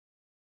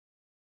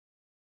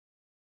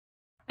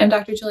I'm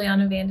Dr.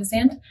 Giuliana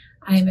Vande.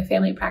 I am a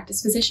family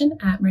practice physician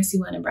at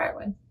MercyOne in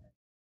Briarwood.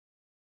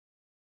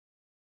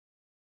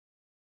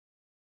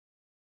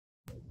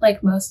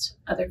 Like most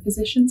other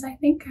physicians, I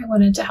think, I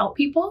wanted to help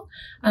people,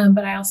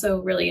 but I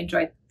also really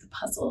enjoyed the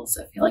puzzles.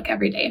 I feel like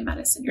every day in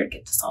medicine, you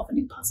get to solve a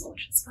new puzzle,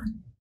 which is fun.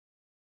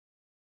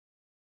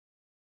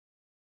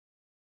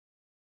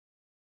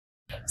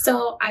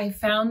 So I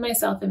found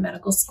myself in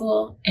medical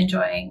school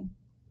enjoying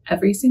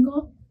every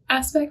single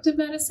aspect of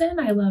medicine.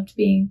 I loved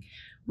being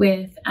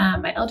with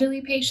my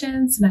elderly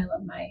patients, and I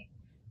love my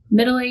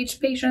middle-aged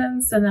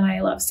patients, and then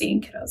I love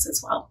seeing kiddos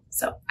as well.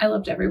 So I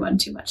loved everyone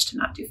too much to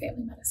not do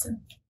family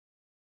medicine.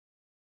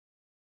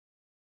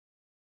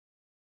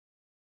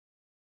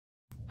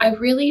 I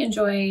really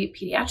enjoy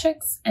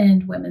pediatrics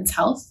and women's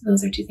health.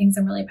 Those are two things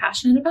I'm really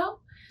passionate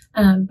about.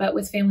 But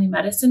with family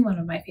medicine, one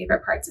of my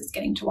favorite parts is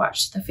getting to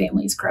watch the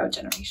families grow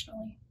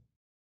generationally.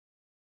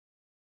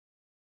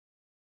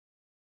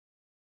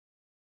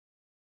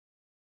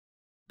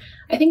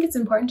 I think it's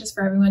important just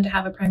for everyone to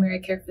have a primary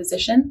care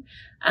physician.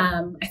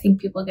 I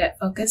think people get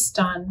focused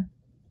on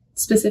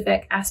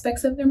specific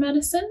aspects of their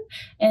medicine,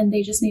 and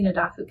they just need a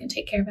doc who can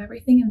take care of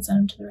everything and send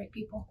them to the right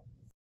people.